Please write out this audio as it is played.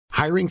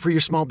Hiring for your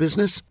small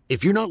business?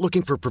 If you're not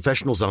looking for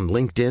professionals on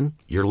LinkedIn,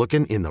 you're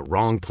looking in the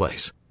wrong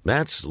place.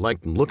 That's like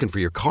looking for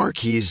your car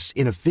keys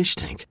in a fish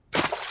tank.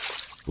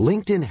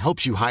 LinkedIn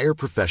helps you hire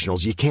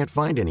professionals you can't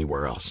find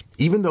anywhere else,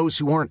 even those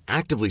who aren't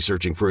actively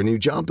searching for a new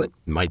job but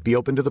might be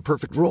open to the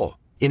perfect role.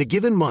 In a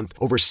given month,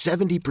 over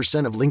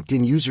 70% of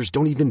LinkedIn users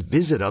don't even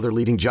visit other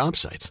leading job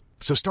sites.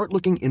 So start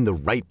looking in the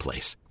right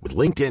place. With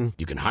LinkedIn,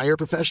 you can hire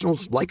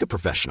professionals like a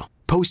professional.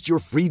 Post your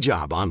free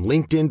job on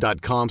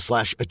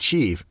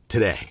linkedin.com/achieve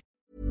today.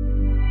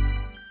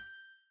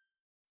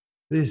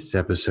 This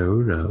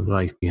episode of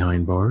Life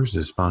Behind Bars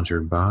is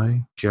sponsored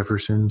by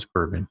Jefferson's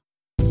Bourbon.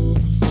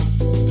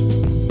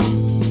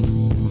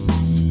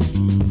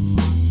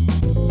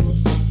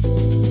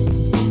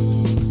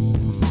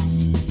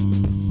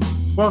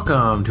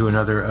 Welcome to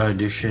another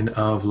edition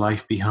of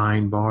Life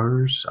Behind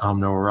Bars. I'm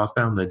Noah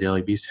Rothbaum, the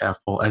Daily Beast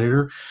half-full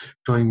editor.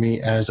 Joining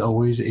me, as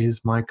always,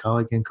 is my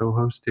colleague and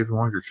co-host, David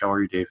Wondrich. How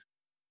are you, Dave?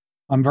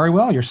 I'm very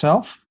well.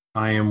 Yourself?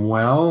 I am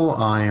well.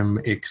 I am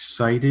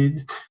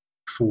excited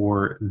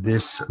for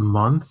this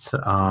month.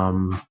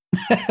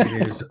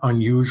 It is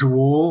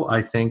unusual.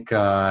 I think,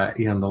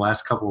 in the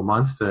last couple of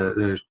months,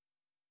 there's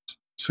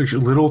such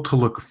little to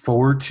look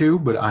forward to,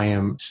 but I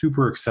am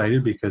super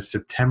excited because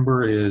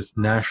September is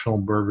National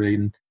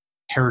Bourbon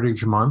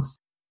Heritage Month.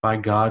 By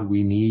God,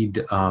 we need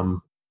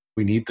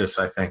this,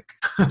 I think.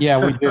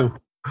 Yeah, we do.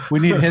 We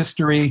need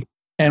history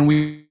and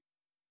we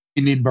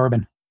need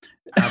bourbon.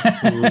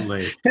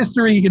 Absolutely.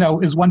 History,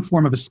 is one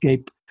form of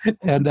escape,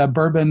 and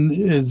bourbon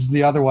is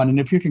the other one. And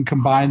if you can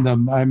combine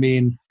them, I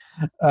mean,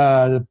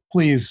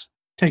 please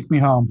take me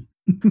home.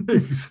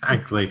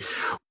 Exactly.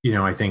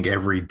 I think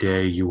every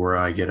day you or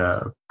I get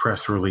a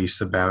press release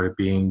about it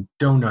being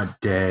Donut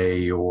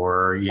Day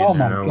or, my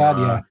God,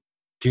 yeah.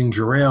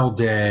 Ginger Ale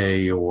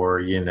Day or,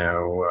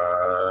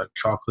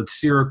 chocolate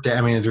syrup day.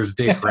 I mean, there's a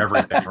day for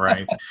everything,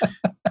 right?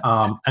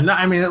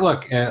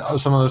 Look,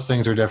 some of those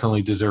things are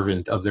definitely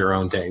deserving of their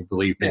own day,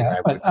 believe me. Yeah,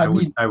 I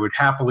would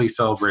happily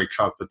celebrate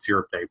chocolate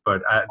syrup day,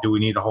 but do we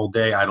need a whole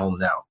day? I don't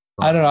know.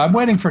 I don't know. I'm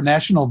waiting for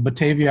National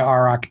Batavia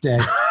Arak Day.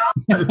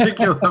 I think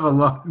you'll have a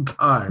long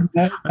time.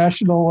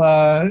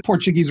 National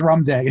Portuguese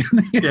Rum Day.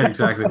 Yeah,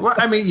 exactly. Well,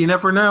 I mean, you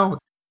never know.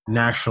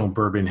 National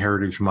Bourbon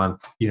Heritage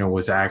Month,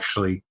 was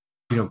actually,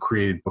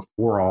 created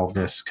before all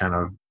this kind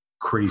of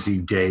crazy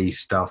day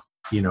stuff,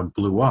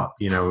 blew up.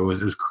 It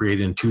was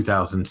created in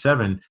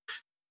 2007.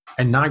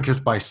 And not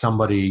just by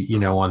somebody,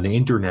 on the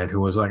internet who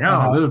was like,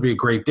 this would be a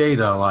great day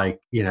to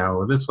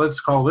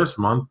let's call this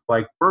month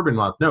like Bourbon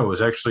Month. No, it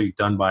was actually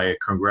done by a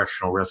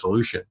congressional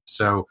resolution.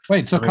 So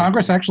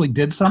Congress actually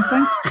did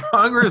something?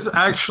 Congress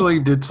actually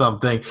did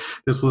something.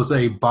 This was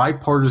a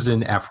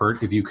bipartisan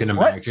effort, if you can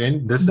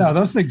imagine.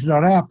 Those things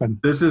don't happen.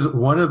 This is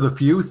one of the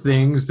few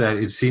things that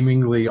it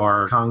seemingly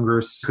our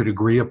Congress could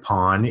agree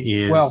upon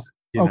is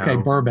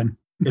bourbon.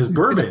 Is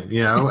bourbon,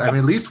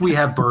 at least we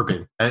have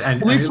bourbon.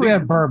 At least we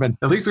have bourbon.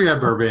 At least we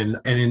have bourbon.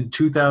 And in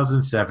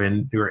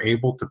 2007, they were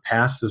able to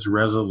pass this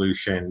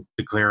resolution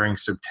declaring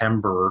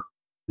September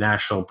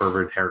National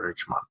Bourbon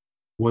Heritage Month.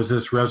 Was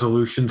this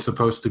resolution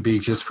supposed to be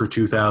just for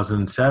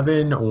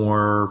 2007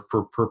 or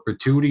for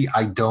perpetuity?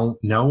 I don't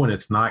know, and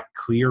it's not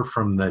clear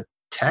from the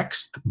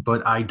text,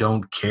 but I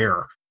don't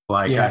care.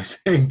 I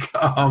think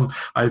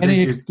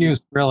any excuse,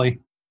 really.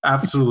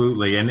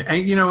 Absolutely. And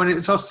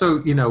it's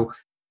also,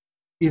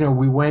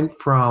 we went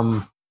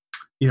from,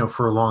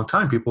 for a long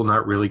time, people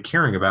not really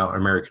caring about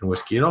American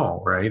whiskey at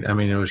all, right? I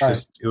mean, it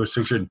was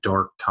such a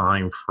dark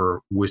time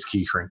for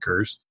whiskey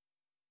drinkers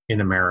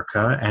in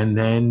America. And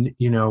then,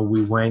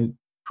 we went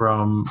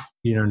from,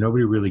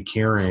 nobody really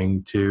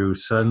caring to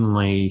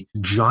suddenly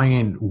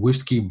giant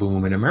whiskey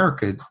boom in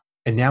America.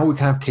 And now we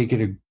kind of take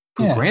it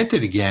for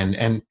granted again.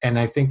 And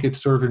I think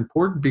it's sort of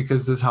important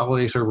because this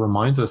holiday sort of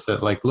reminds us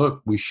that,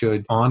 look, we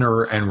should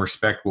honor and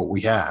respect what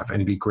we have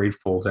and be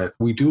grateful that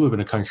we do live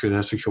in a country that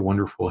has such a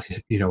wonderful,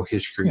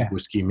 history of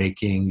whiskey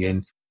making.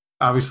 And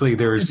obviously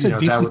there's, it's a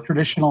deeply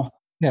traditional.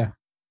 Yeah.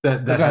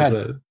 That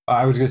has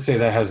I was going to say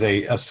that has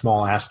a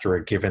small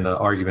asterisk given the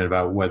argument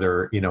about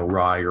whether,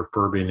 rye or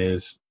bourbon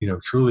is,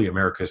 truly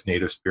America's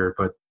native spirit,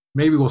 but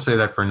maybe we'll say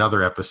that for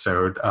another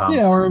episode.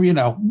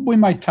 We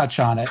might touch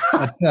on it.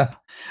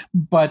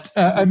 But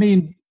I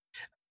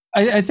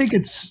think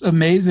it's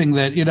amazing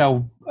that,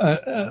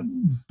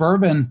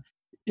 bourbon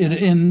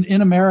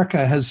in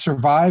America has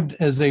survived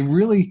as a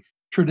really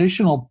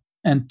traditional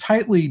and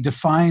tightly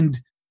defined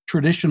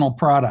traditional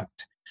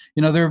product.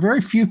 There are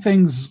very few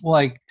things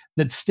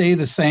that stay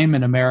the same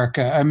in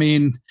America. I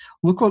mean,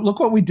 look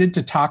what we did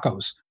to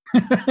tacos.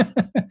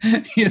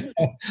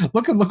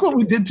 Look what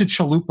we did to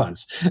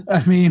chalupas.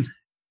 I mean,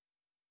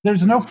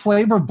 there's no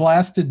flavor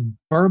blasted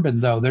bourbon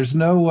though. There's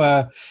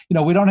no,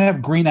 we don't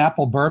have green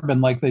apple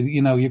bourbon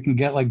you can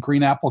get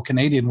green apple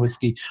Canadian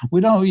whiskey. We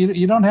don't.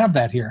 You don't have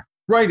that here.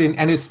 Right,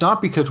 and it's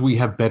not because we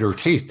have better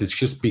taste. It's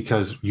just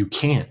because you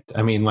can't.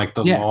 I mean,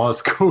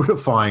 laws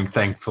codifying,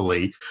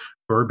 thankfully,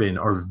 bourbon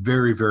are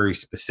very, very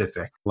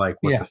specific. What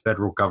the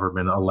federal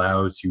government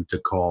allows you to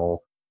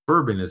call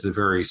bourbon is a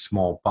very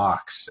small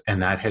box,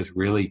 and that has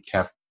really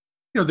kept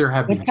there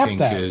have They've been kept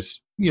that.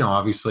 changes.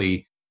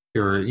 Obviously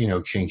there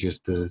are, changes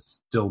to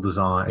still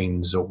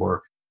designs,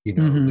 or, the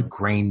Hmm.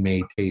 grain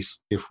may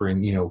taste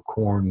different,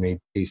 corn may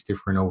taste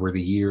different over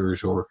the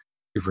years, or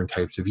different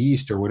types of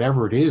yeast or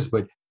whatever it is.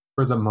 But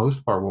for the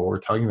most part, what we're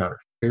talking about are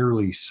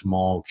fairly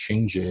small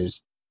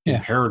changes Yeah.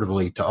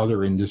 comparatively to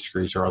other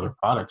industries or other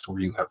products where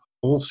you have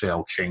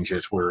wholesale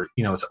changes where,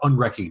 it's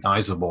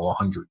unrecognizable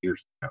 100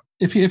 years ago.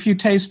 If you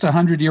taste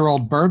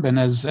 100-year-old bourbon,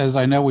 as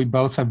I know we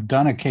both have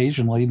done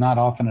occasionally, not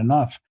often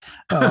enough,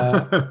 uh,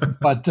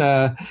 but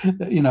You're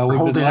we've been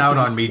holding out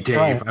lucky on me, to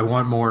try Dave. it. I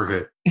want more of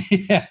it.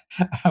 Yeah,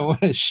 I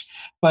wish,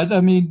 but I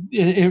mean,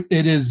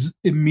 it is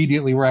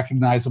immediately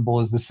recognizable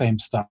as the same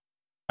stuff.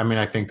 I mean,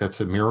 I think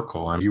that's a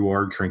miracle. I mean, you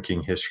are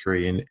drinking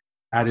history, and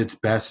at its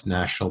best,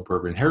 National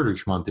Bourbon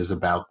Heritage Month is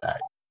about that.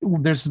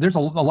 There's a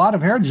lot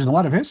of heritage and a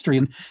lot of history,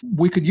 and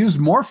we could use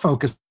more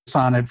focus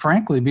on it,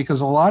 frankly,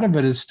 because a lot of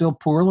it is still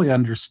poorly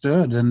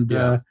understood,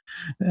 Yeah.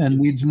 and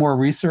needs more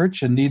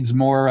research and needs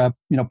more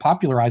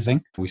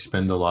popularizing. We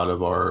spend a lot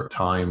of our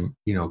time,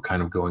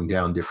 kind of going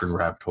down different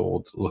rabbit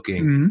holes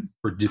looking Mhm.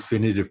 for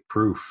definitive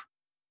proof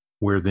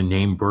where the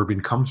name bourbon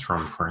comes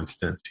from, for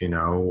instance, I mean,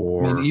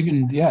 or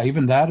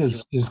even that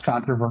is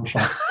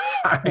controversial,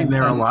 I mean,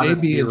 there are a and lot of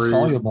maybe theories.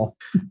 insoluble.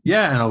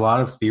 Yeah, and a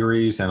lot of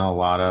theories, and a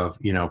lot of,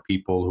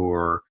 people who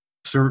are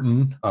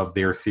certain of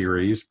their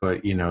theories,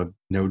 but,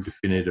 no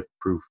definitive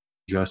proof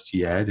just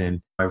yet.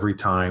 And every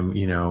time,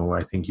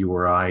 I think you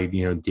or I,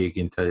 dig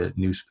into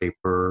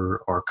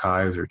newspaper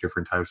archives or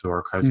different types of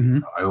archives, Hmm.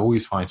 I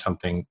always find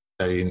something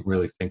that I didn't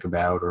really think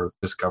about, or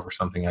discover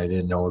something I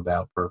didn't know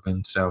about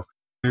bourbon. So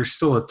there's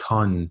still a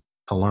ton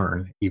to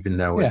learn, even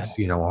though Yeah, it's,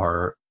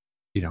 our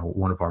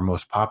one of our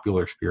most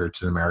popular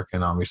spirits in America,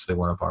 and obviously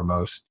one of our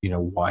most,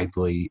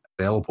 widely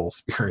available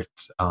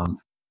spirits.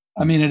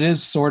 I mean, it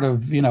is sort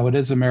of it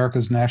is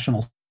America's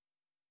national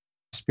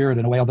spirit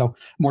in a way, although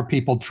more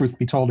people, truth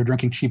be told, are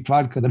drinking cheap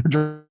vodka than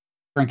are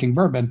drinking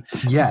bourbon.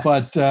 Yes.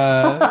 But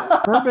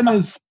bourbon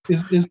is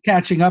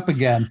catching up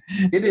again.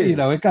 It is.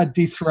 It got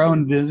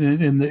dethroned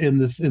in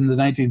the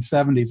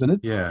 1970s, and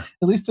it's Yeah.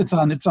 at least it's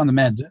on the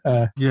mend.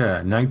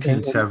 Yeah. And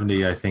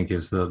 1970, I think,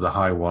 is the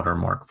high water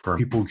mark for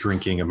people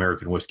drinking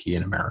American whiskey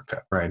in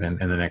America, right? And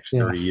the next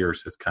yeah, 30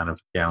 years, it's kind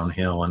of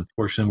downhill. And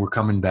fortunately, we're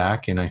coming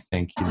back. And I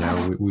think,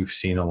 we've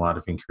seen a lot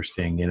of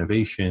interesting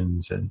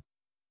innovations and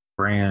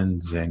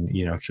brands, and,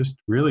 just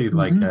really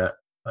like hmm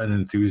an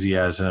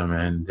enthusiasm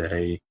and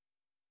a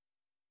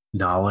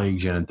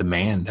knowledge and a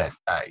demand that,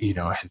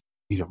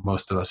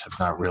 most of us have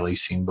not really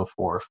seen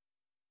before.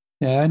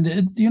 yeah, and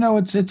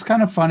it's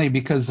kind of funny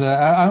because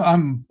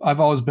I've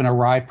always been a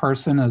rye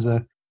person as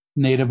a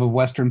native of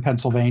Western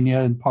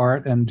Pennsylvania in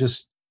part, and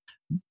just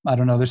I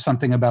don't know. There's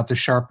something about the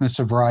sharpness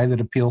of rye that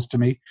appeals to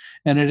me,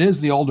 and it is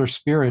the older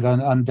spirit,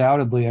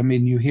 undoubtedly. I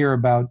mean, you hear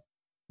about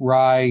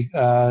rye,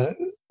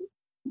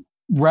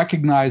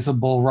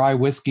 recognizable rye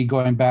whiskey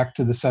going back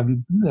to the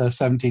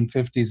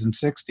 1750s and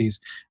 60s,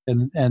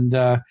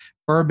 and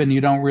bourbon. You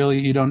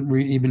don't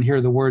even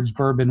hear the words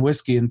bourbon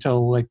whiskey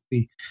until like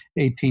the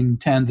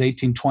 1810s,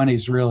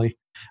 1820s, really.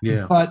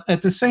 Yeah. But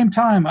at the same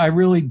time, I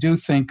really do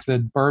think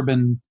that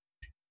bourbon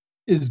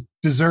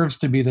deserves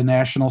to be the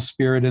national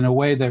spirit in a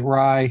way that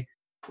rye,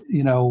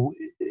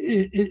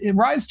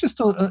 rye is just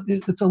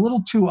it's a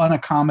little too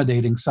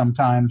unaccommodating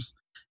sometimes,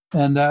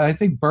 and I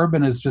think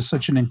bourbon is just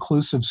such an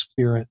inclusive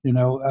spirit.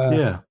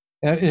 Yeah.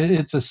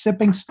 It's a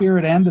sipping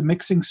spirit and a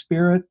mixing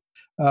spirit.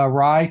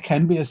 Rye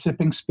can be a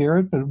sipping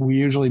spirit, but we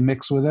usually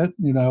mix with it.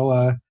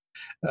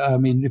 I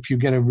mean, if you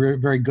get a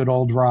very good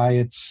old rye,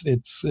 it's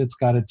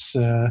got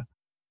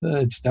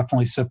it's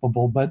definitely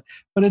sippable, but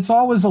it's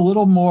always a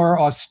little more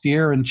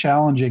austere and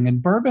challenging.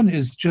 And bourbon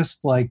is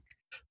just like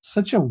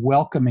such a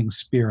welcoming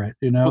spirit,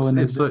 Well, and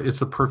it's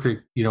the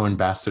perfect,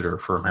 ambassador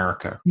for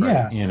America,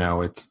 right?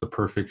 yeah, It's the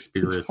perfect it's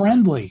spirit.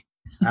 friendly.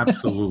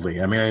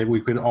 Absolutely. I mean, we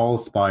could all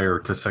aspire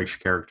to such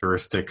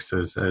characteristics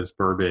as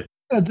bourbon.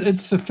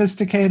 It's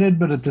sophisticated,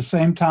 but at the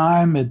same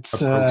time, it's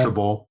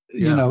Approachable.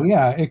 Yeah.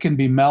 yeah, it can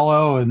be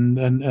mellow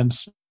and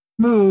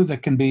smooth.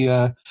 It can be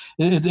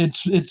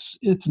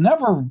it's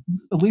never,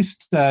 at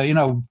least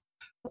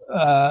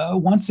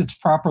once it's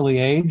properly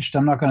aged.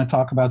 I'm not going to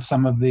talk about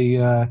some of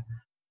the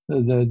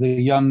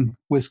young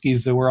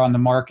whiskeys that were on the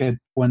market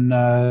when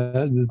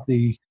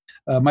the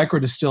micro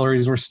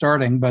distilleries were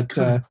starting, but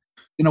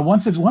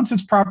once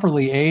it's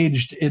properly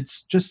aged,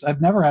 it's just I've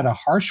never had a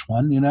harsh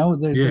one. It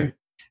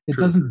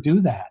True. doesn't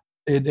do that.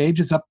 It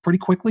ages up pretty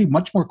quickly,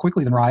 much more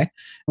quickly than rye.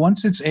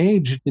 Once it's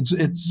aged,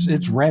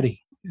 it's ready.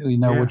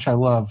 Yeah. Which I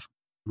love.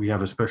 We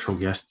have a special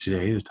guest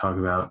today to talk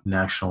about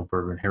National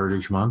Bourbon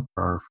Heritage Month,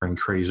 our friend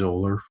Trey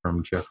Zoller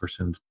from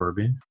Jefferson's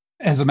Bourbon.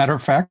 As a matter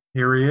of fact,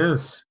 here he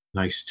is.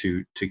 Nice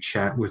to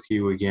chat with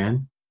you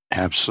again.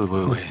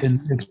 Absolutely.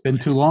 It's been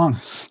too long.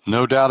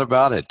 No doubt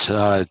about it.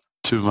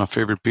 Two of my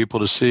favorite people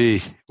to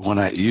see when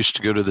I used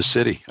to go to the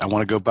city. I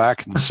want to go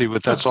back and see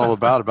what that's all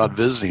about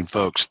visiting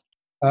folks.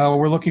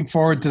 We're looking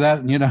forward to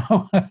that.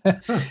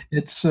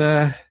 It's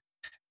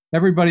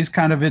everybody's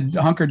kind of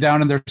hunkered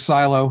down in their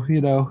silo,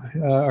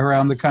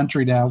 around the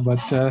country now.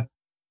 But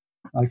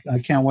I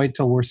can't wait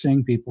till we're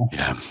seeing people.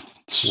 Yeah.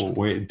 Well,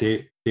 wait,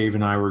 Dave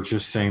and I were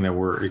just saying that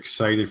we're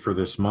excited for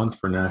this month,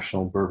 for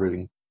National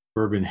Bourbon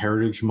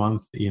Heritage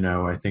Month.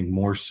 I think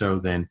more so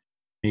than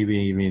maybe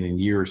even in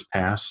years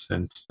past,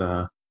 since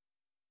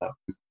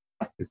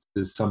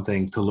it's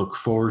something to look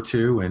forward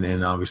to.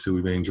 And obviously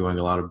we've been enjoying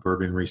a lot of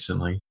bourbon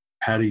recently.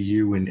 How do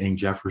you and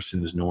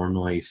Jefferson's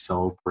normally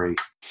celebrate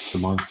the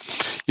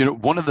month?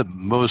 One of the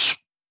most,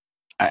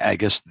 I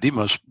guess, the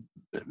most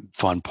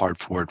fun part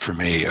for it for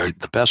me, or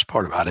the best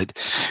part about it,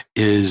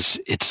 is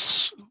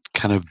it's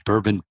kind of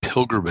bourbon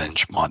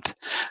pilgrimage month,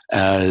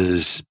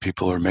 as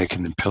people are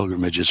making the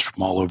pilgrimages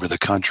from all over the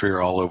country or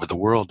all over the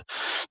world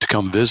to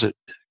come visit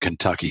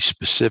Kentucky,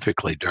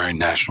 specifically during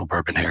National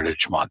Bourbon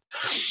Heritage Month.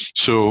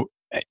 So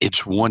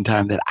it's one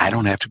time that I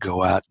don't have to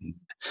go out and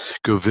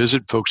go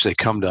visit folks. They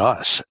come to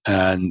us,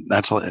 and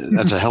that's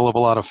a hell of a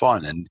lot of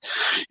fun. And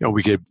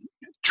we get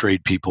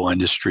trade people,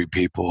 industry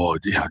people,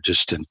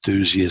 just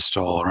enthusiasts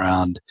all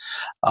around.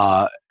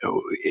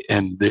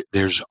 And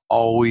there's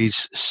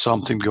always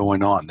something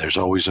going on. There's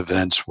always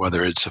events,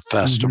 whether it's a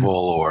festival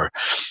or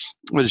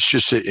it's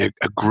just a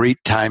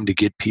great time to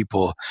get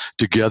people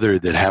together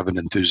that have an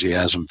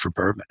enthusiasm for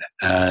bourbon.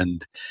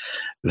 And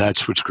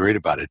that's what's great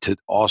about it. It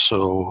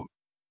also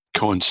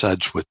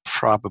coincides with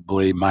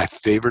probably my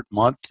favorite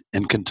month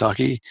in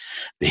Kentucky,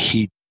 the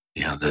heat.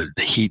 The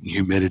heat and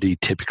humidity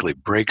typically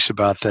breaks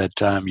about that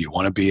time. You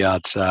want to be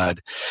outside.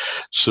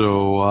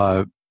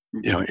 So,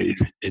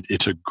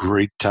 it's a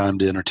great time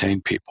to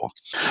entertain people.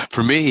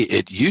 For me,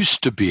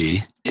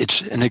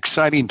 it's an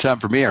exciting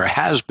time for me, or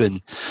has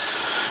been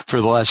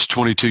for the last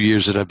 22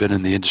 years that I've been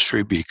in the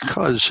industry,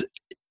 because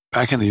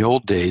back in the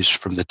old days,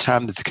 from the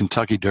time that the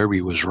Kentucky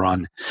Derby was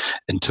run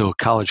until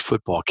college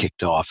football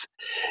kicked off,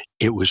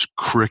 it was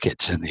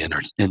crickets in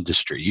the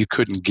industry. You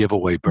couldn't give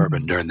away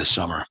bourbon during the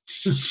summer.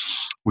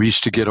 We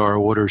used to get our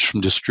orders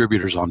from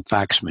distributors on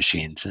fax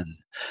machines, and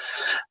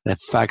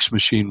that fax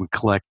machine would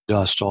collect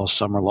dust all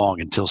summer long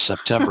until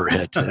September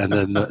hit, and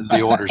then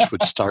the orders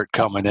would start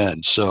coming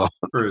in. So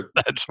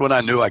that's when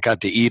I knew I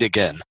got to eat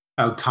again.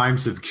 How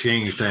times have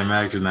changed. I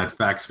imagine that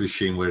fax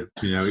machine would,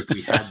 if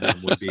we had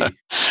them, would be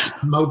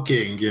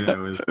smoking,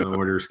 as the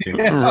orders came.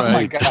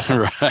 Right,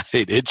 right.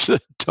 It's a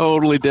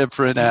totally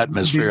different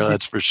atmosphere,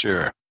 that's for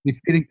sure. Be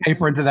feeding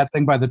paper into that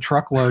thing by the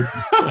truckload.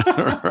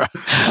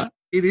 Right.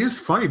 It is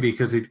funny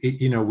because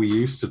we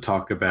used to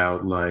talk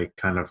about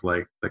kind of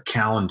like the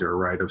calendar,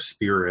 right, of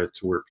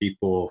spirits, where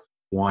people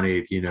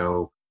wanted,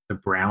 the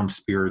brown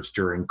spirits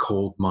during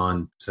cold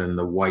months and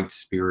the white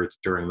spirits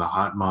during the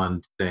hot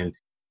months. And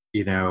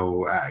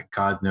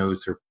God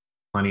knows there are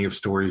plenty of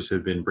stories that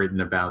have been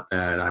written about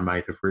that. I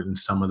might have written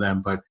some of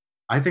them, but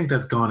I think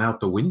that's gone out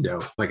the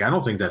window. I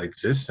don't think that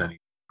exists anymore.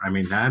 I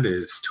mean, that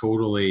is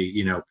totally,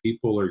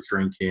 people are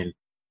drinking,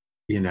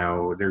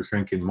 they're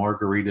drinking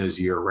margaritas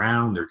year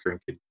round. They're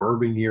drinking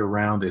bourbon year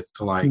round. It's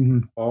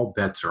all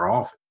bets are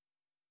off.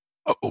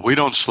 We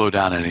don't slow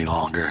down any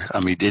longer. I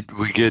mean,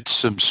 we get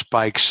some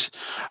spikes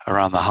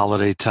around the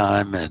holiday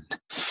time and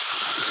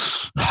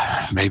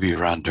maybe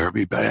around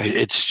Derby, but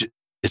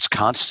it's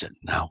constant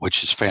now,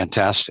 which is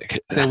fantastic.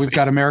 So we've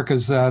got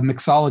America's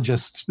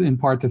mixologists in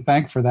part to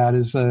thank for that.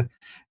 Is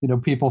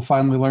people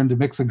finally learned to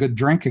mix a good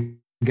drink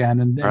again,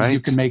 and right. You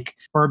can make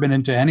bourbon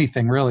into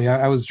anything, really.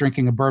 I was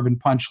drinking a bourbon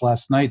punch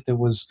last night that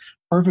was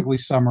perfectly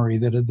summery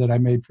that I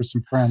made for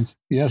some friends.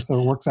 Yeah, so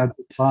it works out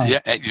fine.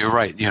 Yeah, you're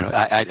right.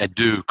 I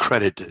do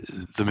credit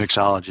the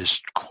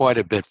mixologist quite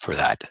a bit for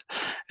that.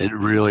 It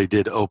really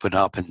did open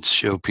up and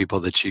show people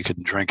that you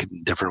can drink it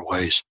in different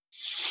ways.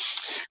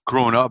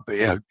 Growing up,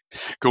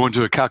 going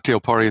to a cocktail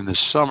party in the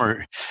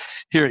summer,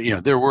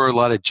 here, there were a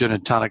lot of gin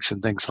and tonics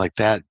and things like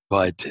that,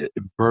 but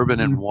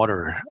bourbon and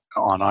water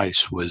on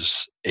ice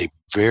was a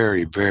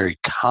very, very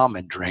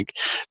common drink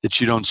that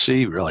you don't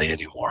see really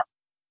anymore.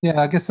 Yeah,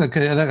 I guess a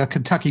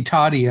Kentucky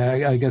toddy,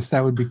 I guess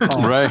that would be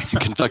called. Right,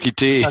 Kentucky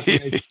tea.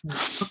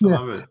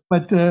 Love it.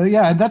 But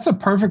that's a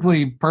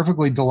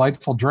perfectly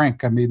delightful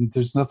drink. I mean,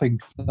 there's nothing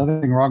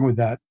wrong with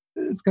that.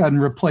 It's gotten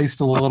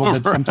replaced a little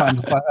bit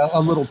sometimes, by a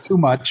little too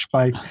much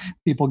by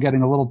people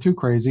getting a little too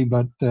crazy.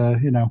 But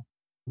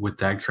with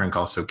that drink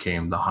also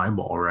came the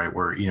highball, right?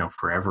 Where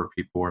forever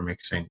people were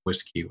mixing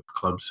whiskey with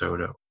club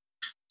soda,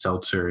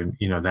 seltzer, and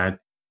that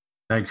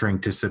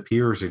drink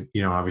disappears. And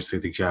obviously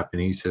the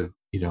Japanese have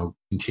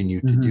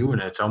continued to do,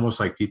 and it's almost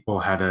like people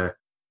had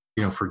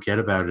to forget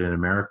about it in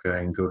America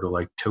and go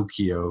to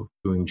Tokyo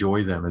to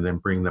enjoy them, and then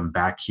bring them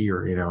back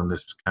here. In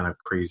this kind of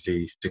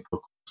crazy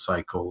cyclical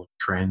cycle of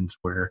trends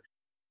where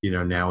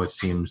now it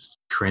seems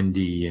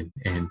trendy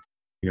and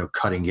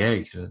cutting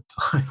edge, and it's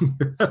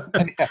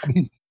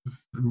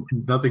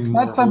nothing. It's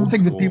not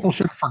something that people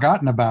should have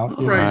forgotten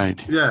about.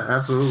 Right. Yeah,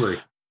 absolutely.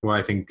 Well,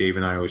 I think Dave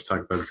and I always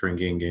talk about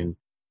drinking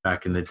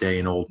back in the day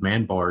in old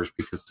man bars,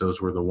 because those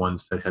were the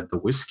ones that had the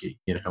whiskey,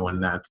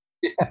 and that's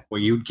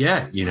what you'd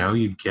get.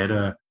 You'd get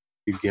a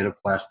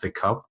plastic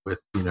cup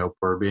with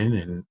bourbon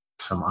and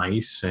some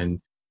ice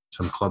and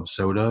some club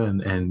soda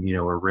and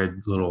a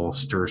red little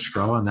stir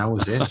straw, and that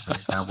was it.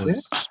 I mean,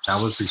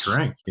 that was the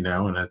drink, and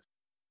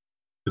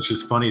It's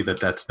just funny that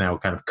that's now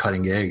kind of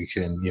cutting edge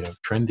and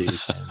trendy.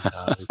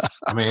 And,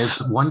 I mean,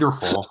 it's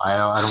wonderful.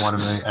 I don't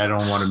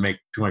want to make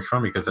too much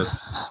fun because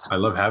I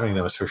love having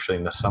them, especially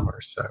in the summer.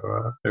 So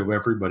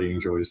everybody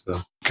enjoys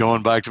them.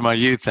 Going back to my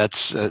youth,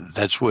 that's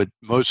what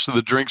most of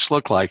the drinks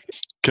look like.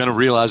 Kind of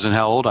realizing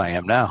how old I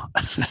am now.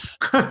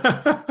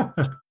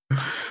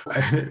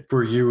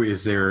 For you,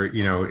 is there,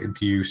 do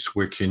you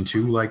switch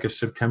into like a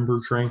September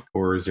drink,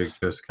 or is it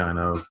just kind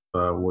of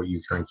what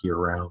you drink year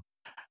round?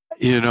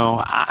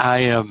 I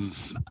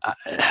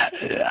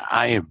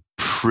am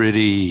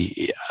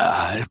pretty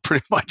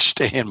much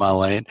stay in my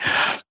lane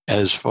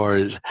as far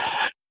as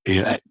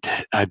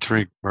I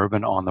drink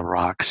bourbon on the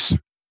rocks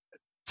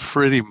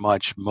pretty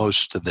much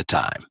most of the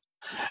time.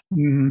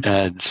 Mm-hmm.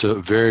 And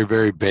so very,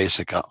 very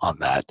basic on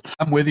that.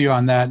 I'm with you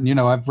on that. And,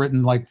 I've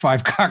written like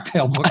 5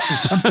 cocktail books or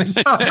something.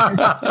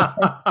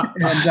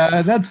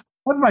 And that's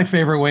my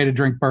favorite way to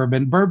drink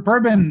bourbon.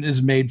 Bourbon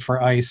is made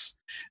for ice.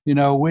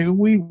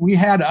 We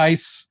had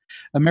ice.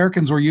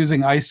 Americans were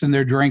using ice in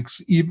their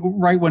drinks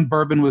right when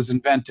bourbon was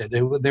invented.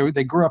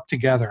 They grew up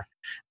together.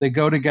 They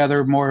go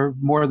together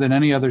more than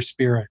any other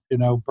spirit.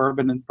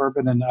 Bourbon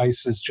and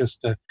ice is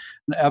just an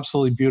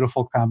absolutely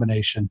beautiful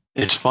combination.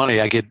 It's funny.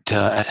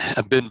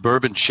 I've been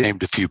bourbon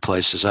shamed a few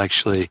places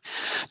actually,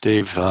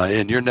 Dave.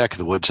 In your neck of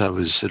the woods, I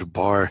was at a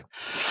bar,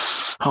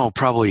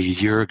 probably a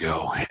year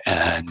ago,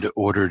 and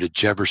ordered a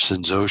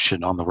Jefferson's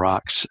Ocean on the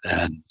rocks,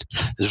 and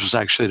this was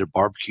actually at a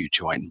barbecue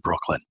joint in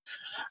Brooklyn.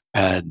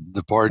 And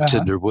the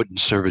bartender wouldn't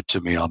serve it to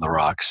me on the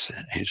rocks.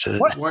 And he said,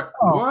 "What?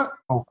 Oh,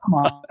 come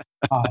on!"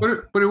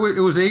 But it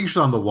was aged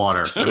on the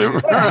water. I mean,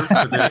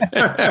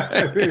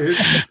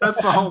 that's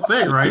the whole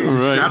thing, right? You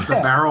strap the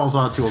barrels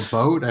onto a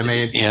boat. I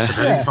mean,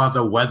 depending upon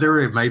the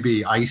weather, it might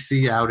be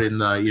icy out in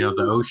the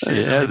the ocean.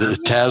 Yeah, the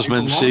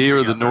Tasman Sea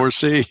or the North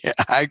Sea.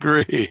 I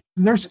agree.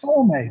 They're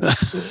soulmates.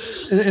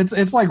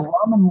 It's like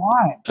rum and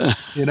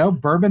wine,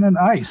 bourbon and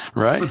ice.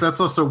 Right. But that's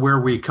also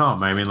where we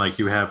come. I mean, like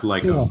you have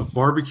like a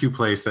barbecue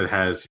place that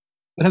has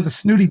a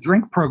snooty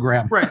drink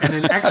program, right, and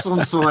an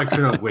excellent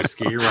selection of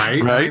whiskey,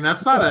 right? Right. I mean,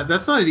 that's not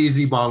an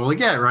easy bottle to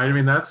get, right? I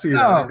mean, that's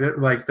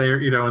like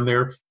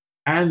they're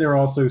and they're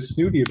also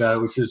snooty about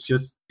it, which is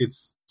just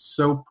it's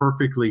so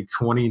perfectly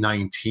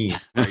 2019.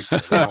 Right?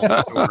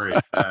 Story.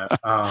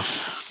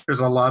 There's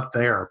a lot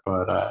there,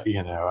 but I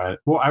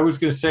was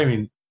going to say, I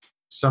mean,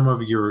 some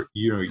of your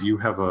you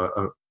have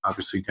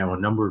obviously now a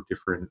number of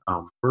different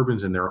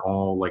bourbons, and they're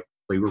all like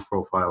flavor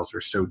profiles are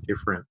so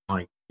different.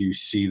 Like, do you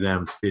see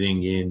them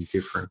fitting in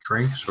different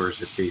drinks, or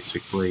is it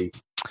basically?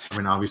 I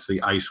mean,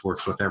 obviously, ice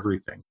works with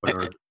everything, but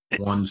are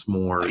one's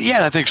more?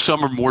 Yeah, I think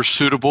some are more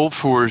suitable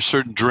for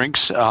certain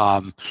drinks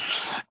and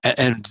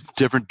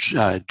different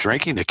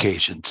drinking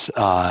occasions.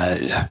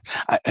 I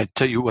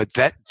tell you what,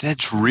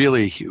 that's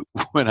really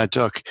when I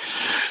took.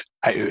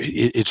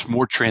 It's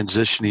more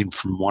transitioning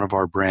from one of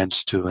our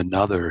brands to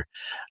another.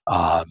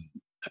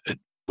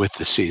 With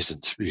the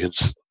seasons,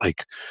 because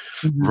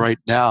right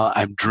now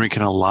I'm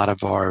drinking a lot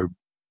of our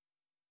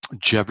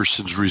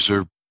Jefferson's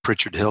Reserve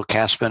Pritchard Hill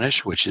Cask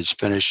Finish, which is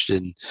finished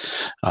in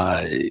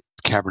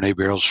Cabernet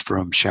barrels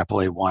from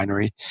Chapelet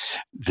Winery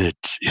that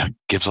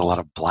gives a lot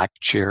of black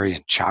cherry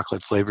and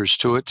chocolate flavors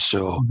to it.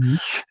 So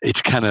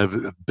it's kind of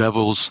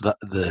bevels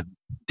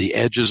the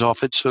edges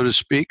off it, so to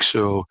speak.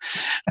 So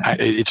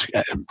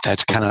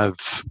that's kind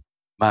of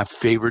my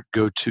favorite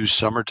go-to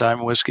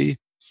summertime whiskey.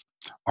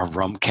 Our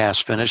rum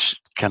cask finish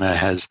kind of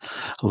has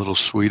a little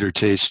sweeter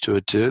taste to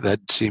it too. That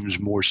seems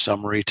more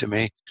summery to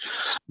me.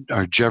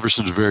 Our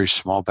Jefferson's very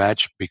small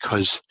batch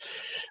because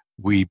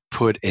we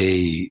put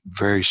a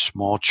very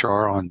small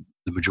char on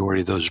the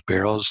majority of those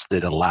barrels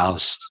that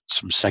allows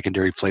some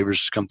secondary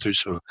flavors to come through.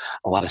 So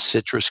a lot of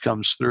citrus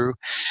comes through,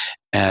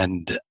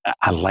 and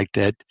I like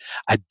that.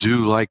 I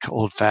do like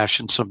old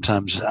fashioned.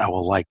 Sometimes I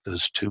will like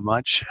those too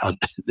much.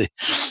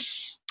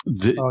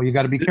 You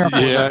got to be careful.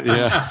 Yeah.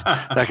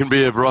 That can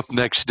be a rough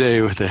next day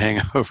with a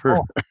hangover.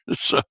 Oh.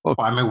 So,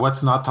 I mean,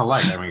 what's not to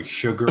like? I mean,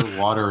 sugar,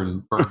 water,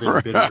 and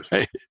bourbon bitters.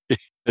 Right.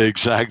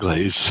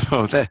 Exactly.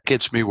 So that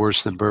gets me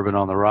worse than bourbon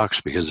on the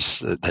rocks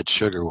because that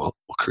sugar will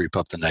creep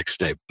up the next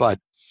day. But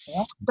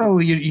so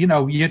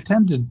you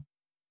tend to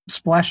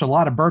splash a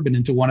lot of bourbon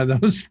into one of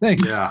those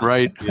things. Yeah.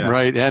 Right. Yeah.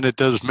 Right. And it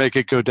does make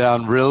it go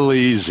down real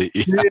easy.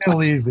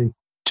 Real easy.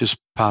 Just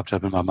popped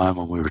up in my mind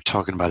when we were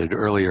talking about it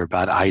earlier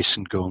about ice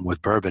and going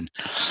with bourbon.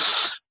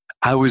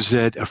 I was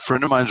at a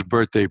friend of mine's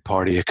birthday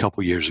party a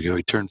couple years ago.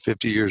 He turned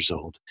 50 years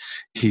old.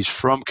 He's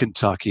from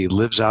Kentucky,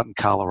 lives out in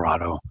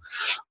Colorado.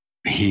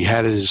 He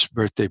had his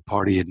birthday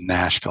party in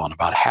Nashville, and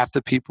about half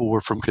the people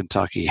were from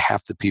Kentucky,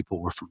 half the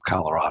people were from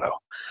Colorado.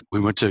 We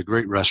went to a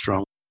great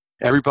restaurant.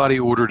 Everybody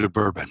ordered a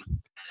bourbon.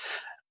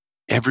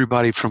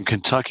 Everybody from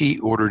Kentucky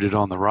ordered it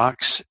on the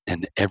rocks,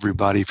 and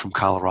everybody from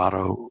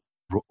Colorado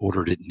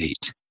ordered it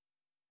neat.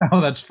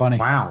 Oh, that's funny.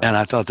 Wow. And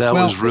I thought that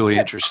was really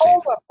interesting.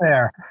 Cold up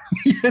there.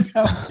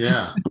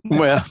 Yeah.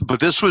 Well, but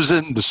this was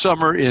in the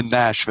summer in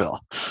Nashville.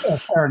 Yeah,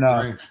 fair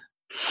enough. Right.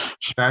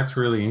 That's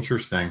really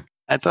interesting.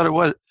 I thought it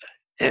was.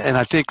 and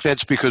I think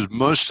that's because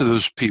most of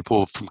those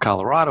people from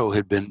Colorado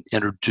had been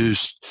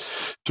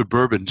introduced to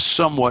bourbon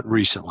somewhat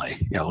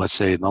recently, let's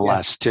say in the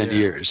last 10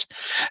 years.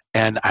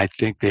 And I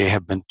think they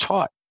have been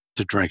taught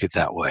to drink it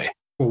that way.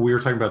 Well, we were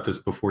talking about this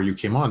before you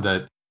came on,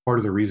 that part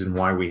of the reason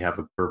why we have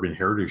a Bourbon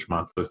Heritage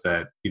Month was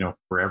that,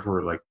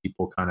 forever, like,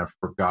 people kind of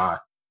forgot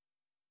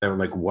that,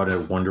 like, what a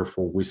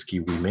wonderful whiskey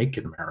we make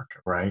in America,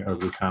 right? Or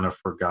we kind of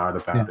forgot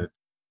about it,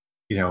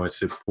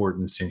 its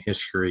importance in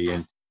history,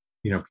 and,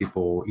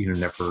 people,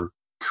 never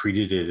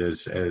treated it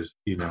as a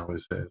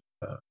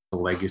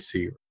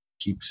legacy or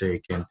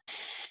keepsake. And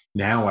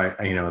now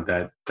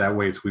that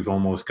way we've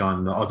almost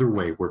gone the other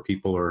way, where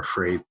people are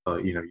afraid,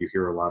 you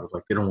hear a lot of,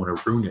 like, they don't want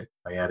to ruin it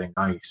by adding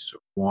ice or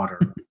water,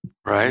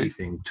 right?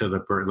 Anything to the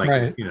bird,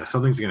 like,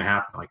 something's going to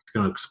happen, like it's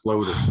going to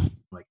explode or something,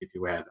 like if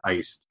you add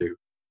ice to,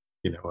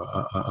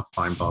 a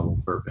fine bottle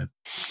of bourbon.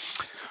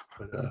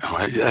 But,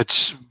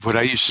 that's what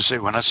I used to say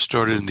when I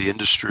started in the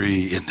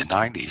industry in the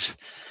 90s.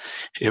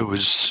 It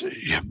was,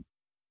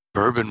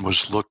 bourbon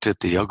was looked at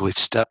the ugly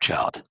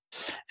stepchild.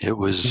 It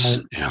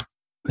was,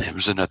 it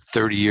was in a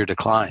 30-year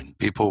decline.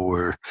 People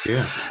were,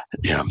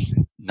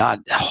 not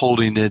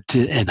holding it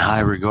in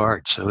high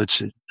regard. So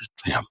it's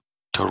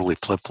totally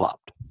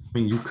flip-flopped. I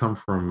mean, you come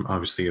from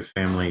obviously a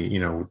family,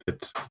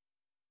 that's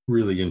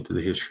really into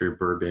the history of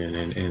bourbon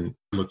and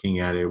looking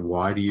at it.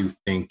 Why do you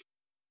think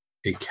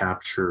it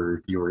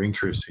captured your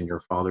interest and your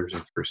father's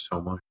interest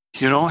so much?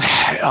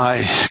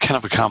 I kind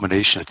of a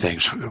combination of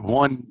things.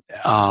 One,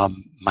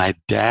 my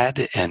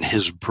dad and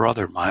his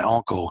brother, my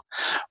uncle,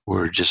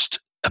 were just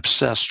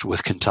obsessed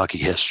with Kentucky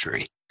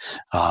history.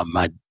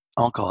 My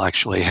uncle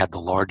actually had the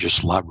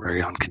largest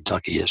library on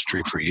Kentucky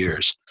history for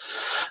years.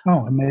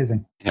 Oh,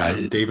 amazing. Yeah,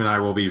 Dave and I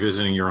will be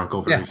visiting your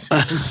uncle very soon.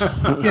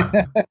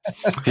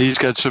 He's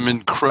got some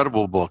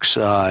incredible books,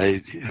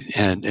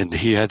 and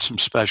he had some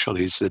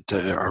specialties that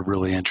are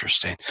really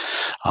interesting.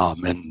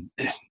 And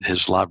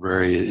his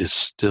library is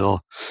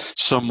still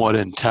somewhat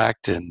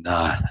intact and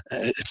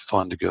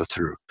fun to go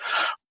through.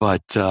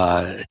 But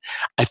I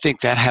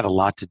think that had a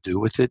lot to do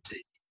with it.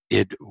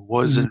 It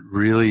wasn't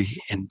really,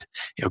 and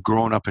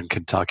growing up in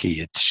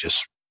Kentucky, it's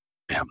just,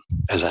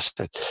 as I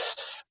said,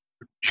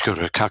 you go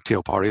to a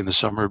cocktail party in the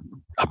summer,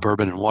 a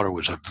bourbon and water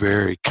was a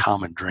very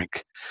common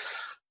drink.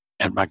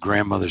 At my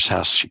grandmother's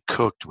house, she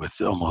cooked with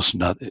almost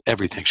nothing.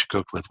 Everything she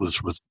cooked with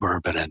was with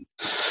bourbon. And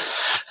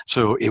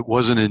so it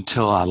wasn't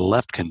until I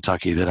left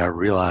Kentucky that I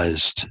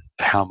realized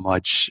how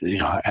much,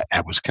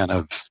 I was kind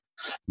of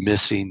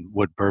missing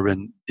what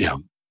bourbon,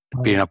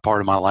 being a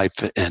part of my life,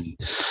 and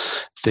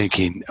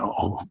thinking,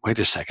 oh, wait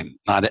a second,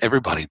 not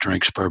everybody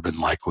drinks bourbon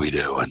like we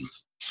do. And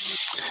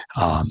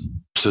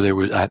so there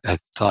was, I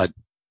thought,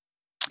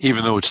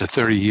 even though it's a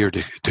 30-year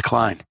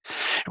decline,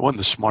 it wasn't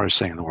the smartest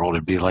thing in the world.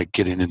 It'd be like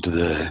getting into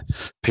the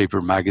paper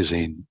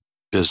magazine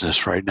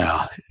business right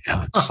now.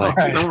 It's like,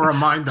 don't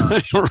remind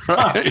us.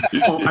 Right.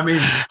 I mean,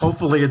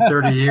 hopefully in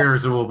 30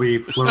 years it will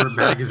be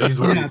magazines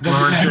will be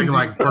flourishing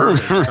like bourbon.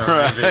 So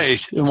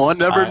right. One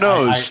never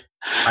knows.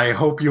 I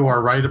hope you are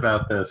right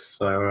about this.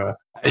 So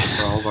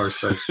for all of our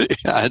sakes.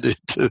 Yeah, I did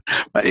too.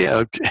 But,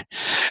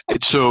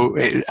 so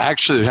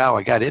actually how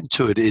I got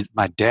into it,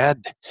 my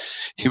dad,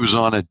 he was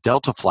on a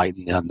Delta flight,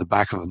 and on the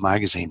back of a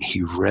magazine,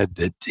 he read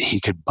that he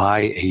could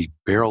buy a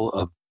barrel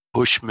of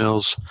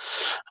Bushmills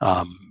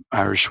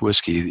Irish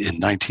whiskey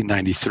in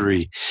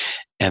 1993,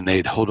 and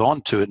they'd hold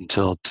on to it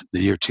until the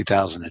year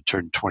 2000. It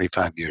turned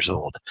 25 years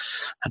old.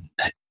 And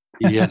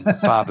he and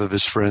 5 of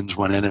his friends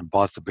went in and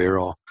bought the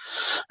barrel,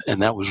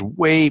 and that was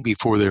way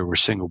before there were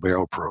single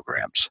barrel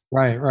programs.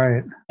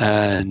 Right.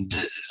 And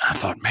I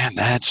thought, man,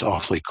 that's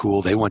awfully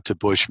cool. They went to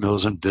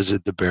Bushmills and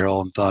visited the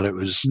barrel and thought it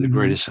was the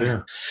greatest thing.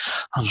 Yeah.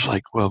 I was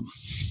like, well,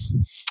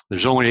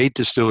 there's only 8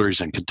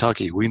 distilleries in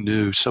Kentucky. We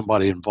knew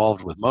somebody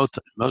involved with most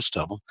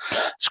of them.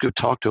 Let's go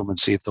talk to them and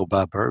see if they'll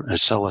buy bourbon and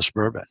sell us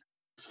bourbon.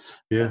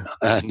 Yeah.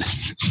 And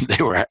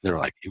they were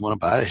like, you want to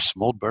buy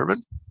some old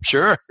bourbon?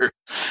 Sure.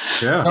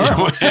 Yeah.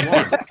 Hell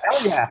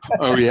yeah.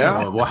 Oh, yeah.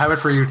 Well, we'll have it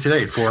for you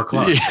today at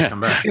 4:00. Yeah.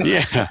 Come back.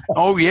 Yeah.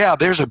 Oh, yeah.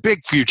 There's a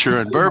big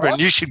future in bourbon.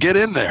 You should get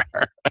in there.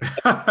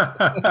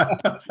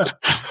 But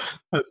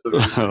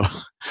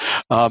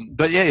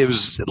yeah, it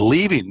was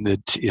leaving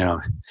that,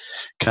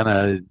 kind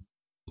of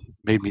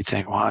made me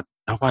think, well,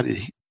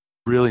 nobody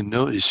really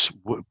notice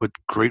what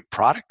great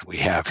product we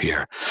have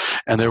here.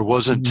 And there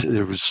was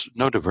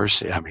no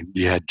diversity. I mean,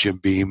 you had Jim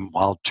Beam,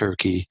 Wild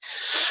Turkey,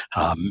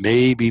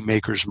 maybe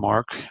Maker's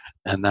Mark,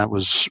 and that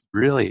was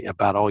really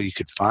about all you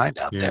could find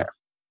out there.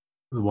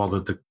 While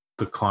the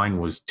decline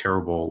was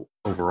terrible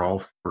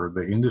overall for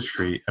the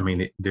industry, I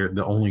mean,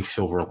 the only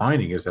silver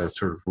lining is that it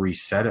sort of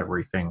reset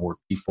everything, where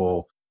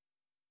people,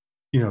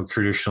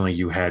 traditionally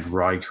you had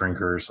rye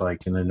drinkers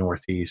like in the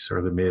Northeast or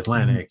the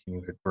Mid-Atlantic, and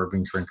you had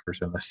bourbon drinkers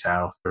in the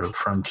South or the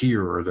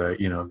frontier or the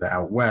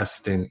out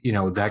West. And,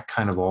 that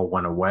kind of all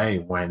went away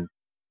when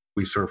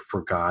we sort of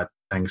forgot,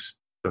 thanks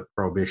to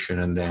Prohibition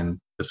and then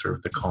the sort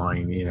of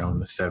decline, in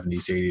the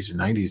 70s, 80s, and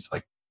 90s,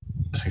 like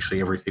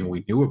essentially everything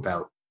we knew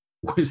about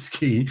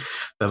whiskey,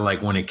 that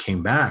like when it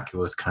came back, it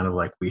was kind of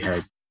like we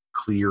had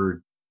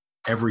cleared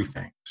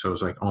everything. So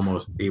it's like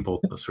almost able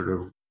to sort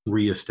of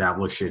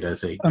reestablish it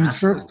as a. I mean,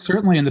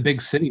 certainly in the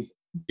big cities.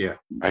 Yeah.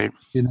 Right.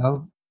 You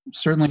know,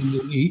 certainly in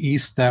the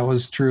East, that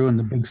was true in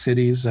the big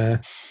cities. I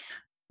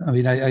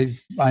mean,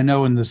 I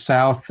know in the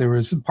South, there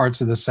was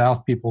parts of the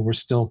South, people were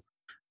still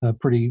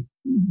pretty,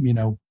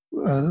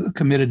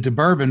 committed to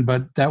bourbon,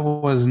 but that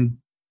wasn't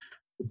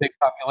the big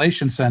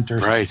population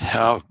centers. Right.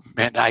 Oh,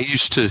 man, I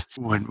used to,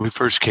 when we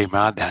first came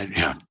out, I'd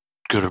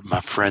go to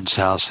my friend's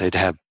house. They'd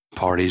have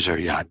parties or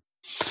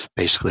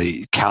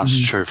basically couch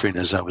surfing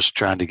as I was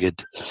trying to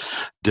get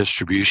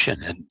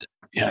distribution. And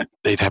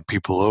they'd have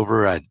people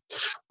over. I'd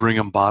bring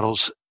them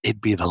bottles.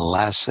 It'd be the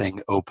last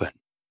thing open.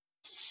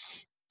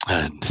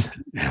 And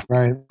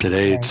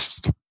today it's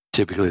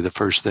typically the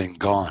first thing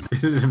gone.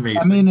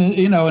 I mean,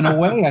 in a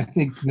way, I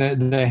think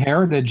the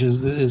heritage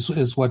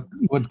is what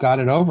got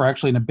it over.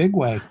 Actually, in a big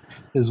way,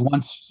 is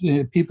once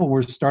people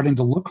were starting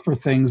to look for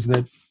things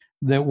that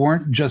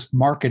weren't just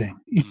marketing.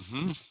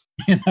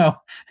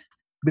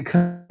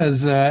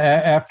 Because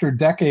after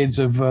decades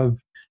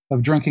of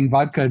drinking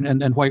vodka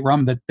and white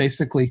rum that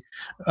basically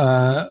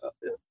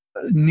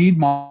need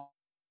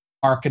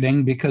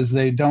marketing because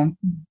they don't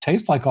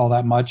taste like all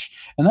that much,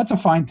 and that's a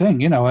fine thing.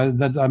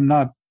 That I'm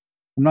not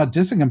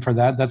dissing them for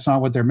that. That's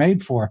not what they're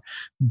made for.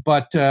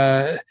 But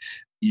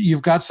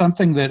you've got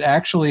something that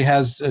actually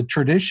has a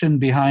tradition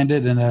behind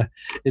it, and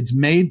it's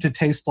made to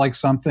taste like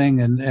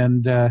something,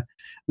 and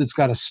it's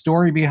got a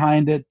story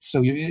behind it. So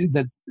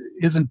that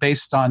isn't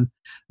based on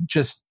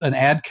just an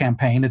ad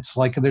campaign. It's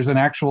like there's an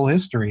actual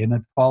history, and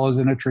it follows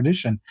in a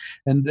tradition.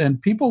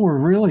 And people were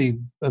really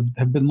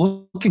have been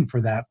looking for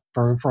that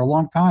for a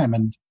long time.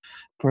 And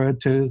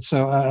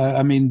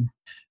I mean,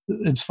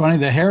 it's funny.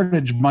 The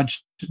Heritage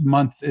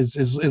Month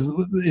is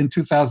in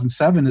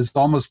 2007 is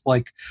almost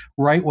like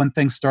right when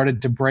things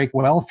started to break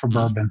well for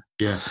bourbon.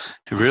 Yeah,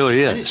 it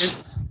really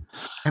is.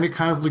 And it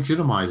kind of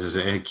legitimizes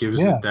it, and it gives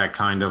it that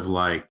kind of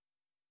like,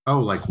 oh,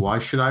 like, why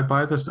should I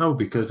buy this? Oh,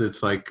 because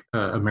it's like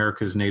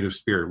America's native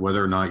spirit,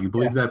 whether or not you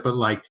believe that. But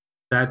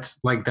that's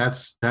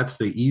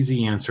the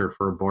easy answer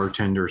for a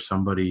bartender,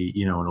 somebody,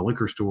 in a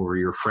liquor store, or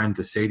your friend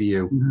to say to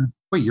you,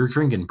 wait, you're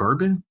drinking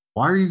bourbon?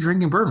 Why are you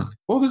drinking bourbon?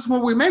 Well, this is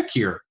what we make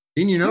here.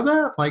 Didn't you know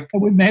that? Like,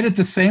 we made it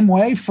the same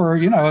way for,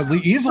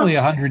 easily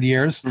 100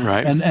 years,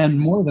 right? And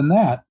more than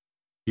that.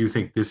 You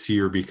think this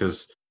year,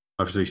 because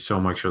obviously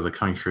so much of the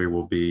country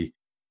will be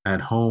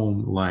at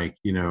home, like,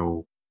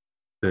 that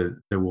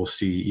we'll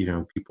see,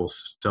 people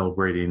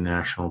celebrating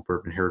National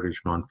Bourbon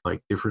Heritage Month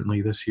like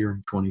differently this year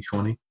in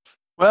 2020?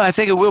 Well, I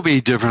think it will be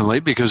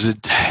differently because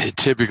it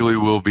typically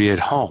will be at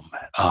home.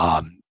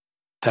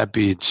 That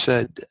being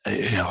said,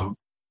 your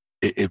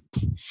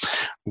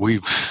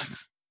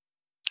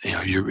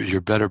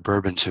better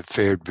bourbons have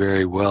fared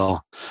very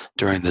well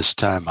during this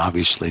time.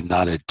 Obviously,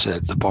 not at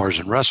the bars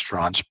and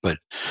restaurants, but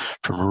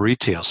from a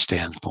retail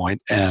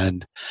standpoint.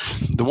 And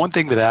the one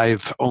thing that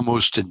I've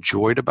almost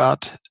enjoyed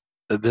about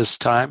this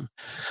time,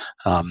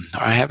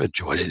 I have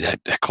enjoyed it.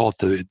 I call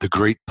it the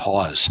great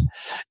pause,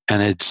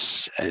 and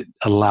it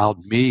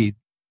allowed me,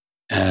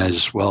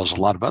 as well as a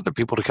lot of other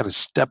people, to kind of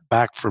step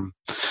back from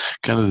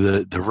kind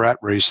of the rat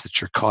race that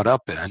you're caught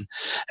up in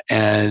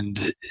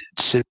and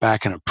sit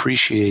back and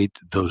appreciate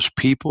those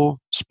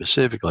people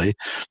specifically,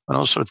 but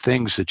also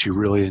things that you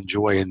really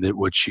enjoy and that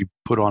what you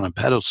put on a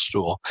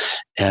pedestal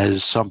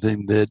as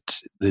something that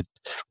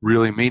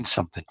really means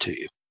something to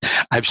you.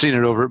 I've seen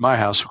it over at my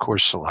house. Of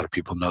course, a lot of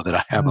people know that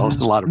I have a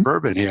lot of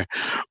bourbon here.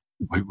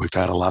 We've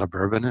had a lot of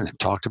bourbon and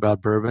talked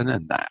about bourbon,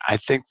 and I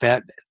think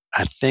that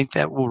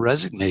will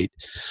resonate,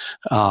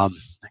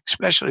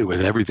 especially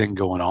with everything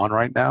going on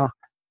right now.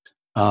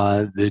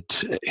 One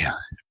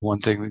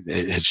thing,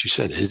 as you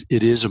said,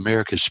 it is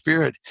America's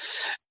spirit,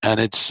 and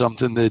it's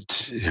something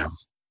that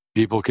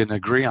people can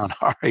agree on.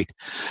 All right,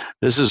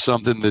 this is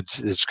something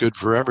that's good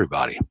for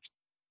everybody.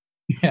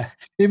 Yeah,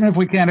 even if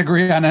we can't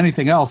agree on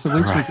anything else, at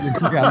least we can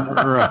agree on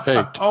that.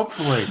 Right.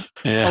 Hopefully.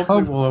 Yeah.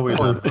 Hopefully we'll always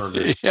have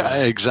bourbon.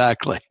 Yeah,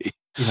 exactly.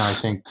 I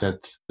think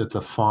that's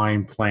a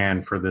fine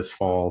plan for this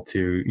fall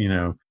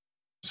to,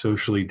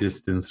 socially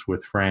distance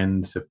with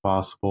friends if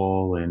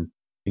possible and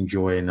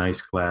enjoy a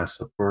nice glass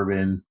of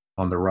bourbon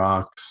on the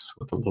rocks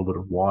with a little bit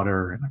of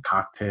water and a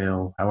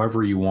cocktail,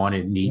 however you want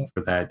it neat for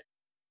that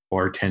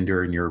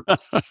bartender in your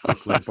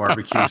Brooklyn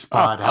barbecue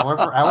spot,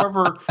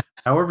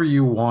 however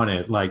you want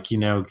it, like,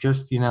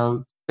 just,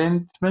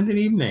 spend an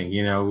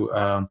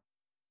evening,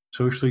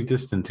 socially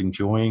distant,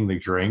 enjoying the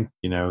drink,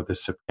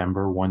 this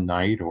September one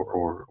night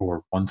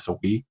or once a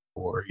week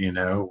or,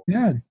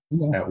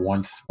 at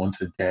once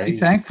a day. Be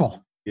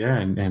thankful. Yeah.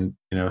 And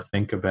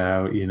think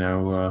about,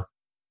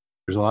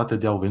 there's a lot to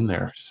delve in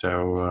there.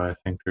 So I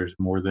think there's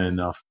more than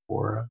enough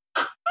for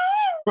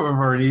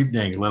an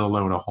evening, let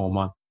alone a whole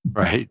month.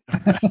 Right.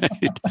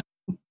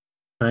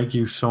 Thank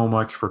you so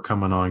much for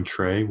coming on,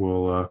 Trey.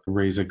 We'll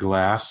raise a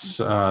glass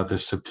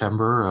this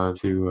September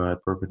to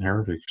Bourbon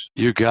Heritage.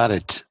 You got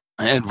it.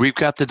 And we've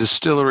got the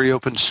distillery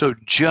open. So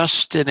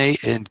just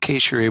in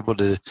case you're able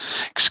to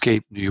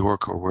escape New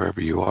York or wherever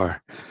you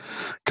are,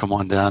 come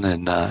on down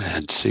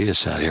and see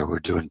us out here. We're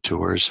doing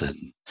tours,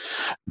 and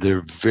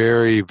they're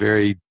very,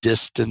 very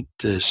distant,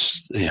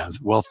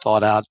 well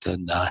thought out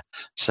and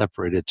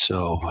separated.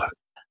 So I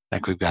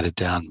think we've got it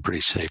down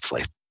pretty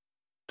safely.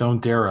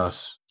 Don't dare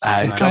us.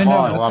 Come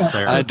on. Up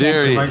there. I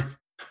dare you.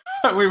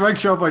 We might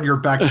show up on your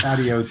back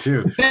patio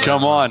too.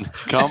 Come on.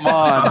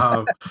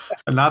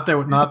 Not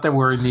that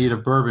we're in need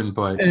of bourbon,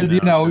 but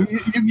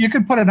you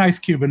could put an ice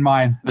cube in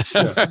mine.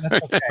 That's okay.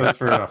 That's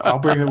fair enough.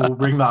 We'll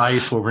bring the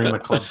ice. We'll bring the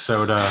club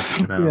soda.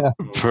 Yeah.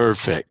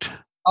 Perfect.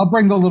 I'll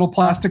bring the little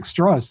plastic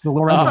straws, the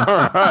little red ones.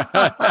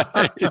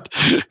 Right.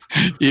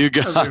 You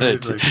got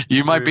it.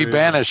 You might be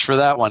banished for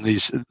that one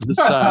this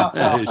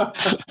time.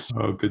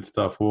 Oh, good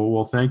stuff.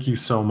 Well, thank you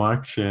so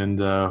much, and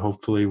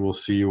hopefully we'll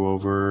see you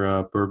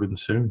over bourbon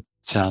soon.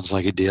 Sounds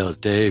like a deal.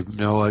 Dave,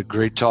 Noah,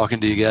 great talking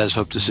to you guys.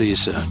 Hope to see you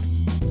soon.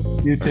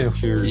 You too.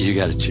 Cheers. You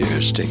got it.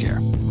 Cheers. Take care.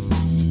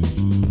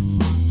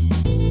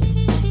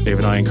 Dave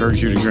and I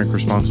encourage you to drink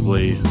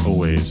responsibly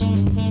always.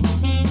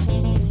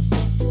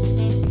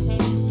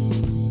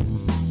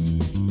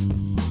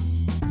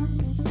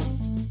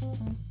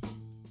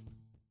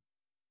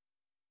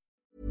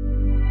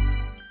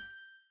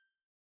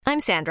 I'm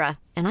Sandra,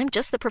 and I'm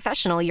just the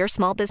professional your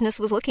small business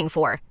was looking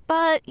for.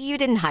 But you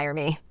didn't hire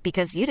me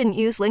because you didn't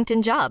use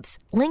LinkedIn Jobs.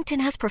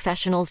 LinkedIn has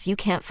professionals you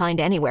can't find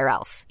anywhere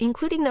else,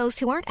 including those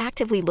who aren't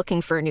actively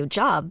looking for a new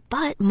job,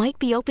 but might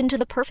be open to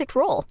the perfect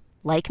role,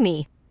 like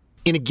me.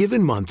 In a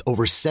given month,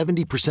 over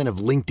 70% of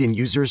LinkedIn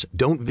users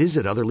don't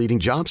visit other leading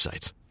job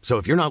sites. So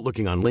if you're not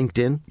looking on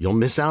LinkedIn, you'll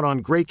miss out on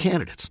great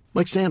candidates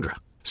like Sandra.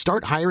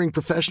 Start hiring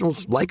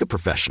professionals like a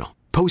professional.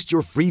 Post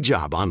your free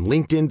job on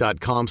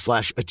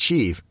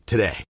linkedin.com/achieve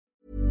today.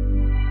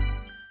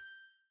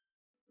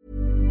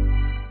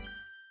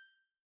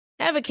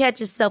 Ever catch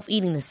yourself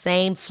eating the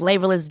same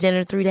flavorless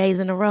dinner 3 days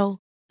in a row?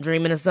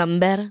 Dreaming of something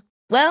better?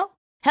 Well,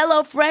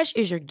 HelloFresh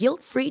is your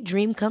guilt-free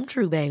dream come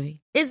true, baby.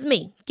 It's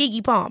me,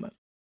 Keke Palmer.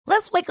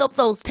 Let's wake up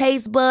those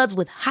taste buds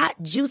with hot,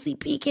 juicy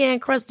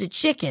pecan-crusted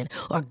chicken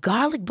or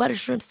garlic butter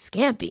shrimp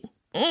scampi.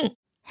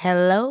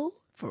 Hello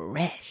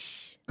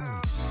Fresh.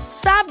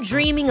 Stop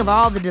dreaming of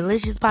all the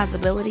delicious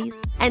possibilities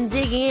and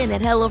dig in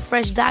at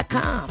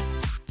HelloFresh.com.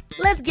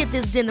 Let's get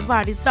this dinner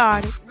party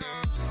started.